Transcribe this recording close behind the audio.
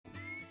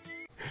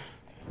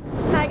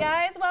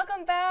guys,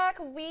 welcome back.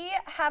 We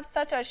have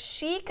such a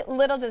chic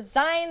little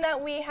design that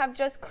we have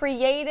just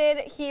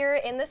created here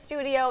in the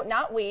studio.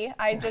 Not we,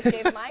 I just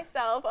gave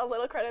myself a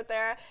little credit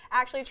there.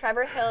 Actually,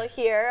 Trevor Hill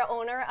here,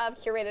 owner of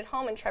Curated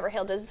Home and Trevor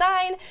Hill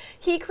Design.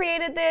 He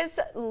created this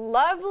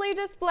lovely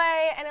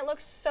display and it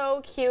looks so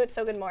cute.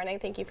 So good morning,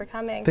 thank you for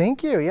coming.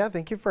 Thank you, yeah,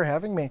 thank you for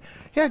having me.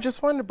 Yeah, I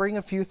just wanted to bring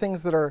a few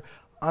things that are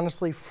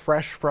honestly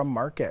fresh from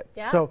market.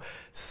 Yeah. So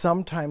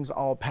sometimes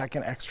I'll pack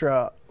an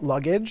extra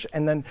luggage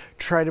and then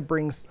try to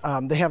bring,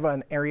 they have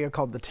an area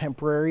called the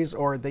temporaries,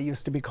 or they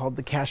used to be called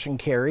the cash and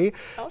carry.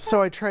 Okay.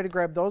 So I try to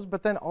grab those,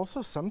 but then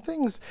also some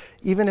things,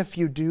 even if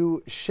you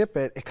do ship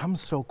it, it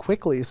comes so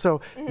quickly.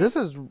 So this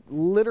is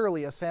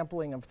literally a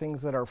sampling of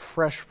things that are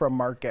fresh from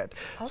market.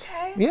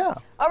 Okay. Yeah.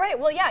 All right,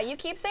 well, yeah, you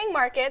keep saying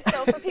market.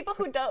 So for people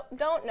who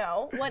don't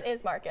know, what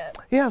is market?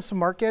 Yeah, so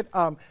market,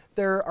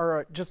 there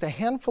are just a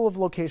handful of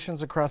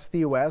locations across the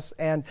U.S.,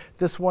 and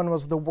this one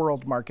was the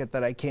World Market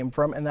that I came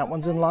from, and that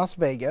one's in Las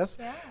Vegas.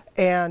 Yeah.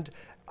 And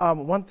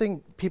one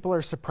thing people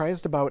are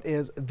surprised about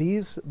is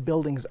these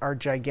buildings are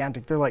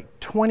gigantic. They're like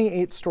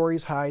 28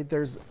 stories high.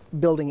 There's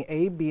building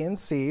A, B, and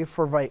C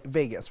for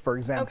Vegas, for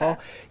example.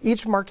 Okay.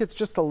 Each market's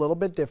just a little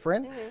bit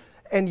different.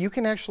 And you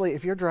can actually,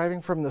 if you're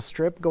driving from the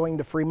Strip going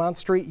to Fremont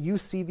Street, you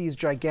see these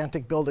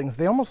gigantic buildings.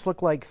 They almost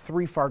look like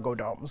 3 Fargo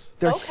domes.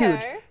 They're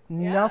huge.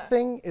 Yeah.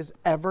 Nothing is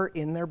ever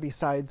in there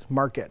besides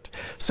market.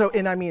 So,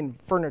 and I mean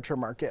furniture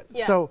market.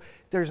 Yeah. So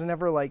there's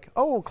never like,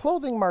 oh,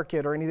 clothing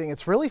market or anything.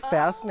 It's really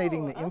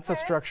fascinating, the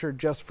infrastructure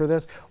just for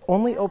this.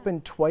 Only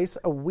open twice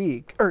a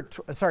week, or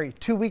sorry,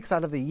 2 weeks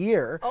out of the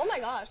year. Oh my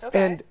gosh,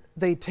 okay. And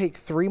they take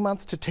 3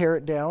 months to tear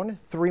it down,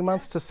 3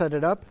 months to set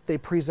it up. They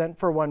present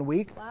for 1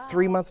 week,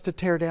 3 months to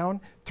tear down,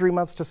 3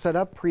 months to set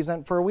up,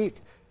 present for a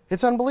week.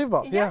 It's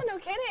unbelievable. Yeah, no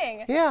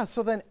kidding. Yeah,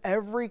 so then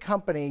every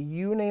company,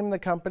 you name the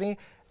company,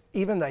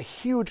 even the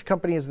huge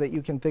companies that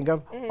you can think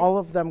of, all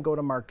of them go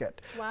to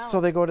market. Wow. So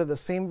they go to the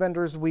same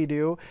vendors we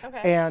do.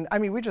 Okay. And I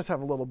mean, we just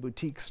have a little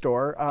boutique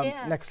store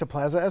next to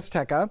Plaza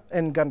Azteca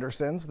in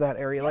Gunderson's, that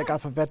area, like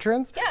off of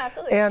Veterans. Yeah,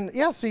 absolutely. And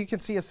yeah, so you can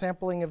see a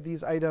sampling of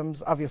these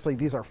items. Obviously,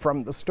 these are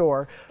from the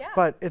store,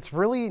 but it's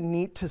really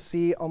neat to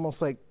see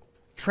almost like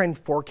trend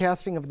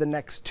forecasting of the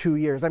next 2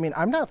 years. I mean,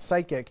 I'm not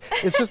psychic.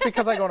 It's just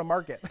because I go to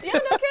market. Yeah, no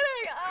kidding.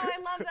 Oh, I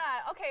love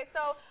that. Okay,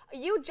 so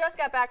you just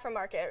got back from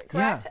market,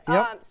 correct?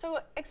 Yeah. So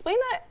explain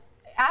that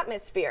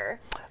atmosphere.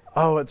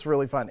 Oh, it's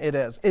really fun. It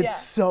is. It's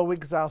so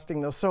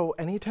exhausting though. So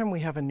anytime we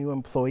have a new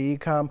employee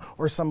come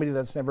or somebody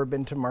that's never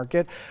been to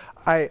market,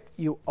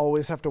 you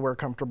always have to wear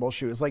comfortable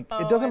shoes. Like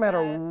it doesn't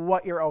matter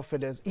what your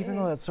outfit is, even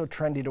though that's so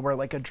trendy to wear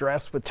like a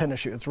dress with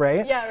tennis shoes,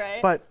 right? Yeah,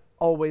 right. But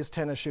always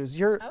tennis shoes.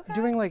 You're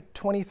doing like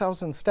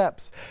 20,000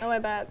 steps. Oh, I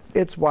bet.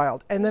 It's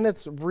wild. And then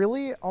it's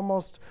really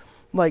almost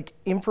like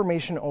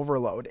information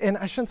overload. And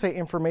I shouldn't say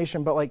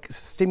information, but like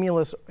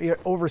stimulus,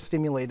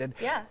 overstimulated.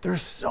 Yeah.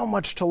 There's so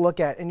much to look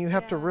at and you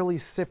have to really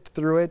sift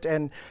through it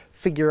and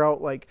figure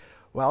out like,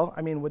 well,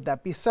 I mean, would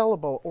that be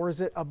sellable or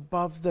is it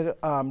above the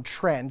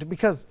trend?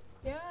 Because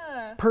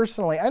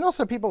personally, I know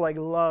some people like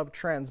love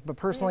trends, but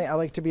personally I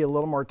like to be a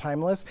little more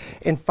timeless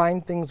and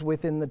find things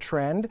within the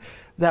trend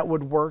that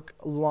would work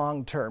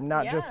long term,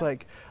 not just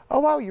like, oh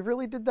wow, you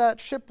really did that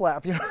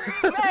shiplap, you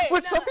know,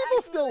 which some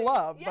people still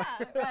love. Yeah,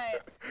 right.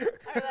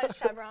 Or that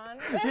chevron.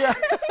 Yeah.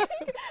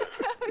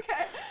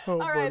 Okay. All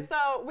right,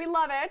 so we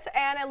love it,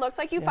 and it looks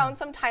like you found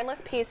some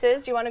timeless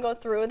pieces. Do you want to go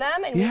through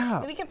them?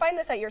 And we can find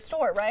this at your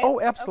store, right?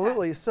 Oh,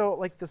 absolutely. Okay. So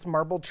like this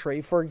marble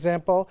tray, for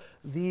example,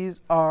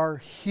 these are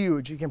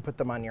huge. You can put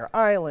them on your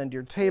island,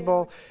 your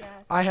table. Yes.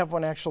 I have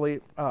one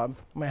actually,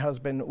 my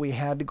husband, we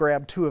had to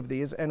grab 2 of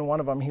these, and one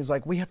of them, he's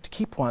like, we have to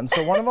keep one.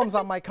 So one of them's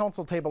on my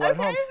council table at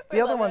home.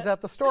 The other one's at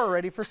the store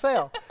ready for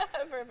sale.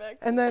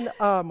 Perfect. And then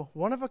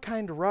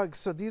one-of-a-kind rugs.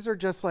 So these are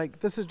just like,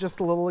 this is just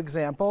a little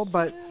example,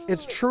 but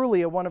it's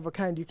truly a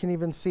one-of-a-kind. You can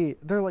even see,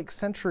 they're like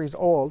centuries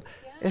old.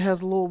 It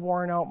has little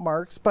worn out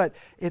marks, but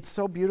it's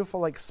so beautiful,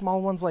 like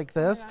small ones like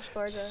this. Oh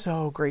my gosh,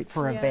 so great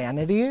for a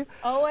vanity.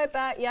 Oh, I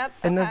bet, yep.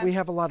 And then we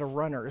have a lot of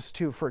runners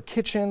too for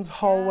kitchens,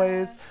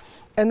 hallways.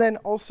 And then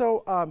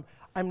also,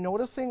 I'm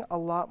noticing a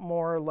lot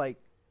more like,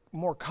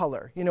 more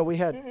color. You know, we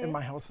had, in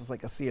my house is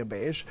like a sea of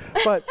beige,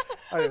 but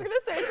I was gonna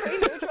say it's pretty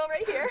neutral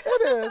right here.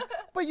 It is,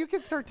 but you can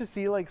start to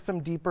see like some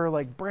deeper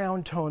like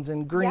brown tones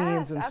and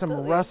greens and some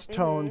rust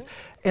tones.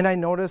 And I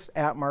noticed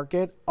at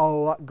market, a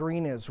lot,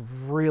 green is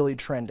really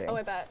trending. Oh,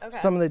 I bet, okay.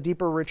 Some of the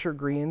deeper, richer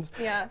greens.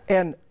 Yeah.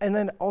 And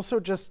then also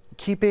just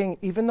keeping,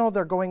 even though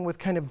they're going with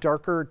kind of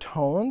darker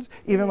tones,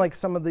 even like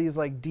some of these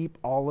like deep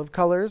olive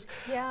colors,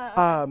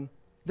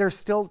 they're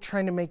still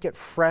trying to make it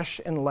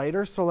fresh and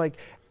lighter. So like,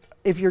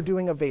 if you're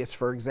doing a vase,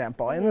 for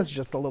example, and this is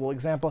just a little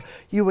example,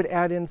 you would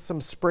add in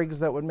some sprigs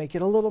that would make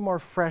it a little more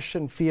fresh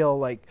and feel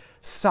like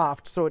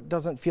soft so it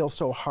doesn't feel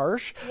so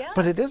harsh. Yeah.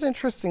 But it is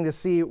interesting to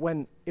see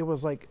when it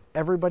was like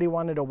everybody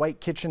wanted a white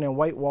kitchen and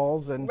white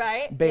walls and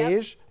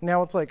beige.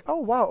 Now it's like, oh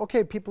wow,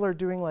 okay, people are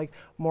doing like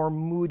more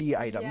moody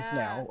items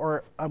now,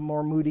 or a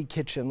more moody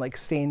kitchen, like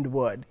stained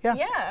wood. Yeah.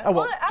 Yeah. Oh,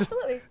 well,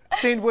 absolutely.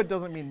 Stained wood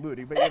doesn't mean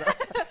moody, but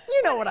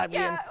you know what I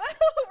mean. Yeah.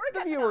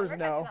 catching viewers on,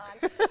 know.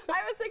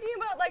 I was thinking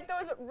about like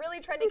those really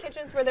trendy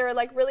kitchens where they were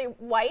like really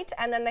white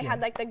and then they had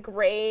like the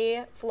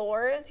gray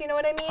floors, you know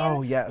what I mean?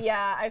 Oh, yes.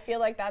 Yeah, I feel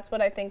like that's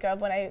what I think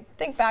of when I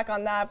think back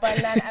on that. But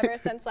then ever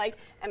since like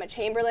Emma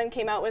Chamberlain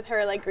came out with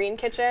her like green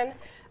kitchen,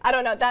 I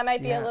don't know, that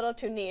might be a little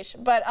too niche,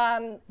 but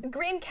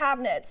green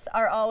cabinets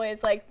are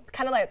always like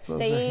kind of like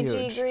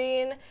sagey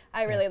green.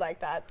 I really like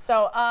that.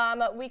 So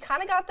we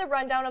kind of got the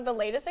rundown of the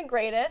latest and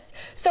greatest.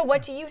 So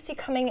what do you see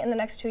coming in the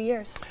next 2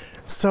 years?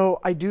 So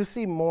I do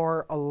see a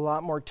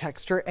lot more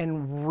texture,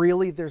 and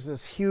really there's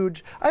this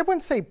huge, I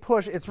wouldn't say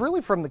push, it's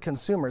really from the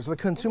consumers. The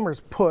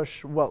consumers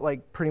push what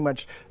like pretty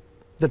much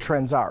the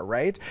trends are,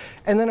 right?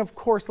 And then of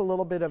course a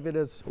little bit of it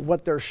is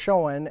what they're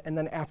showing, and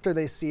then after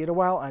they see it a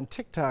while on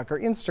TikTok or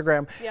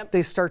Instagram,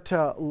 they start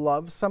to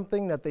love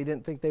something that they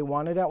didn't think they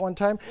wanted at one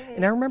time.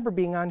 And I remember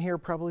being on here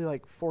probably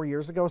like 4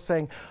 years ago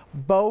saying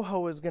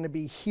boho is going to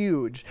be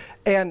huge,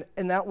 and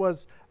that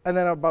was, and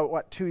then about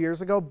what, 2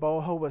 years ago,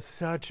 boho was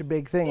such a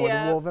big thing with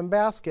woven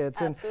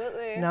baskets.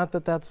 Absolutely. And not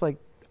that that's like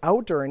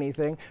out or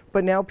anything,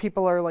 but now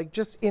people are like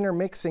just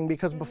intermixing,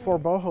 because before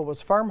boho was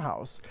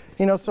farmhouse,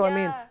 you know, so I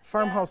mean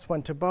farmhouse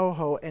went to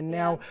boho, and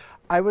now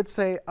I would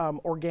say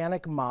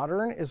organic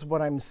modern is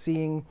what I'm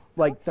seeing,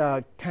 like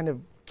the kind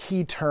of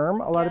key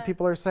term a lot of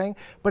people are saying,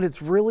 but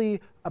it's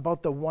really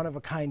about the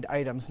one-of-a-kind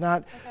items,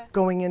 not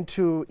going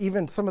into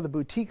even some of the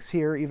boutiques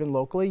here, even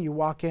locally, you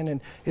walk in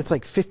and it's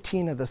like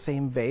 15 of the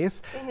same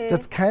vase.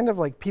 That's kind of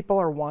like people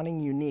are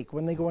wanting unique.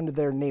 When they go into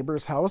their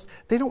neighbor's house,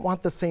 they don't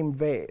want the same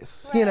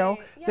vase, you know?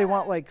 They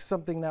want like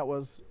something that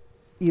was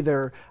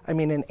either, I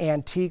mean, an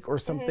antique or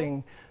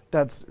something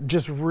that's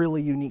just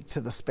really unique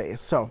to the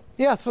space. So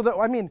yeah, so that,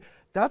 I mean,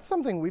 that's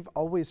something we've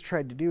always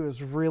tried to do,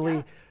 is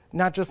really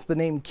not just the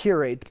name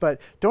Curate,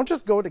 but don't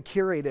just go to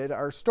Curated,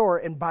 our store,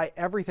 and buy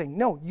everything.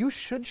 No, you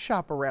should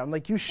shop around.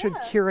 Like, you should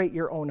curate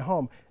your own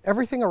home.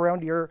 Everything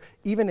around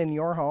even in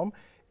your home,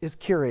 is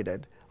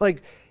curated.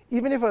 Like,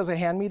 even if it was a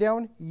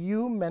hand-me-down,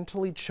 you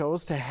mentally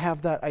chose to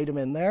have that item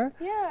in there.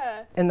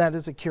 Yeah. And that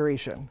is a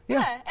curation.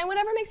 Yeah, and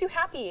whatever makes you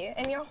happy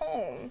in your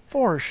home.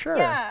 For sure.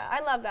 Yeah,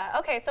 I love that.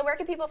 Okay, so where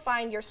can people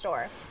find your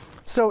store?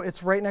 So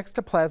it's right next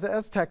to Plaza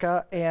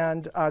Azteca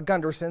and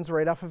Gunderson's,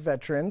 right off of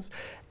Veterans.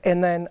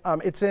 And then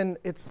it's in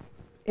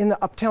the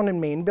Uptown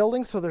and Main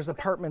building, so there's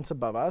apartments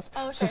above us.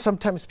 So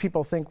sometimes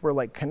people think we're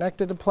like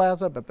connected to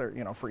Plaza, but they're,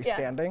 you know,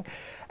 freestanding.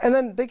 And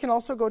then they can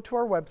also go to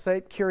our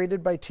website,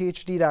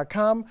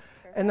 curatedbythd.com.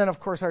 And then of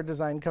course our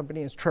design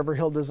company is Trevor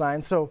Hill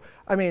Design. So,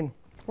 I mean,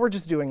 we're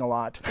just doing a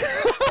lot.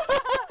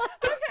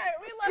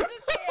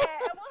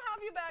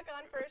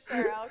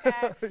 Sure,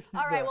 okay.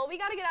 All right, well, we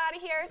got to get out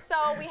of here. So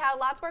we have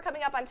lots more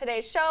coming up on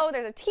today's show.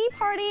 There's a tea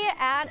party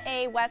at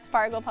a West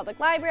Fargo Public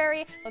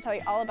Library. We'll tell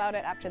you all about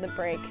it after the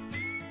break.